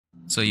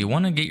So you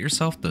want to get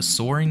yourself the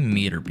Soaring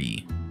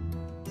Meaderbee.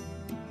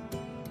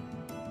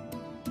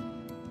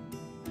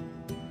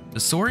 The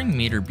Soaring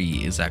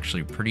Meaderbee is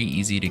actually pretty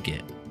easy to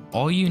get.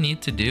 All you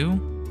need to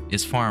do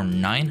is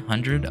farm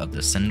 900 of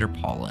the Cinder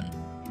Pollen.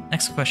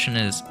 Next question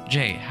is,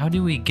 Jay, how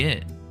do we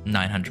get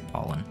 900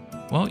 pollen?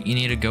 Well, you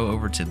need to go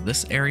over to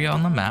this area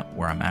on the map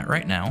where I'm at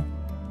right now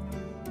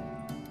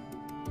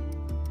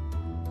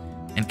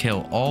and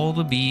kill all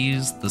the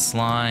bees, the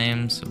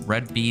slimes,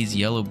 red bees,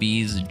 yellow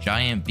bees,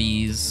 giant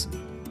bees,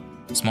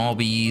 small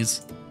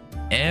bees,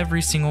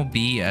 every single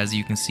bee as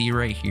you can see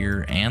right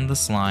here, and the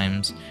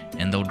slimes,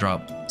 and they'll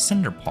drop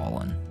Cinder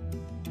Pollen.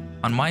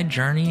 On my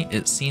journey,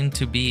 it seemed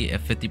to be a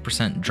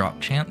 50% drop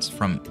chance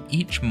from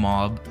each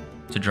mob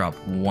to drop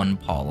one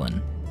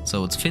pollen.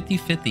 So it's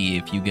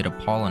 50-50 if you get a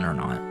pollen or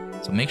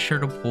not. So make sure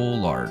to pull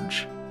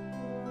large.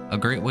 A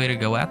great way to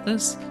go at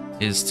this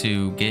is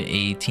to get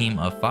a team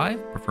of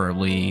 5,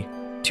 preferably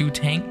 2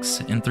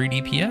 tanks and 3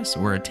 DPS,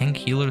 or a tank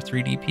healer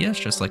 3 DPS,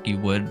 just like you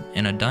would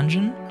in a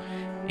dungeon,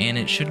 and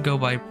it should go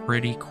by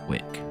pretty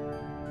quick.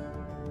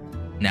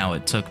 Now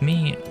it took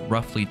me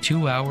roughly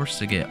 2 hours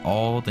to get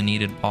all the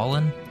needed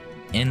pollen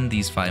in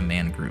these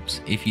 5-man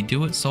groups. If you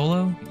do it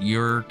solo,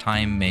 your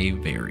time may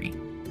vary.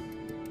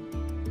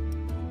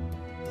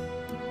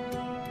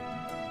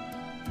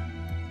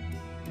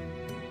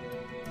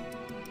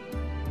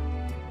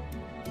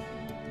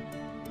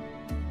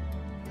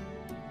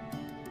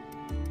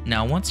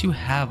 Now once you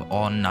have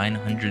all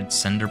 900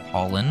 Cinder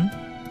Pollen,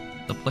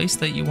 the place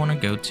that you want to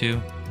go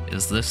to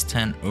is this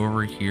tent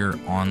over here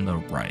on the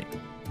right.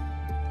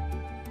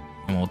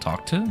 And we'll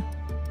talk to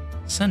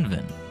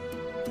Senvin.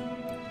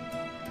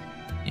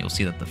 You'll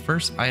see that the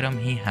first item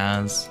he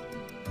has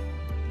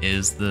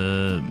is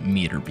the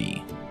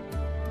Meaderbee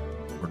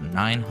for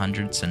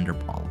 900 Cinder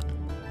Pollen.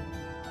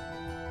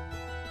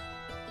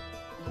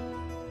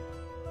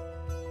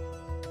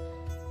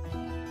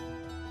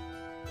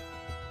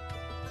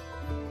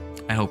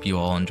 I hope you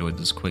all enjoyed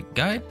this quick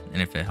guide,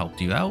 and if it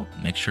helped you out,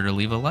 make sure to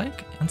leave a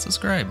like and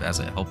subscribe as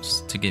it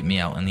helps to get me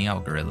out in the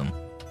algorithm.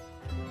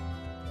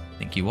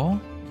 Thank you all,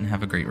 and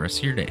have a great rest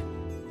of your day.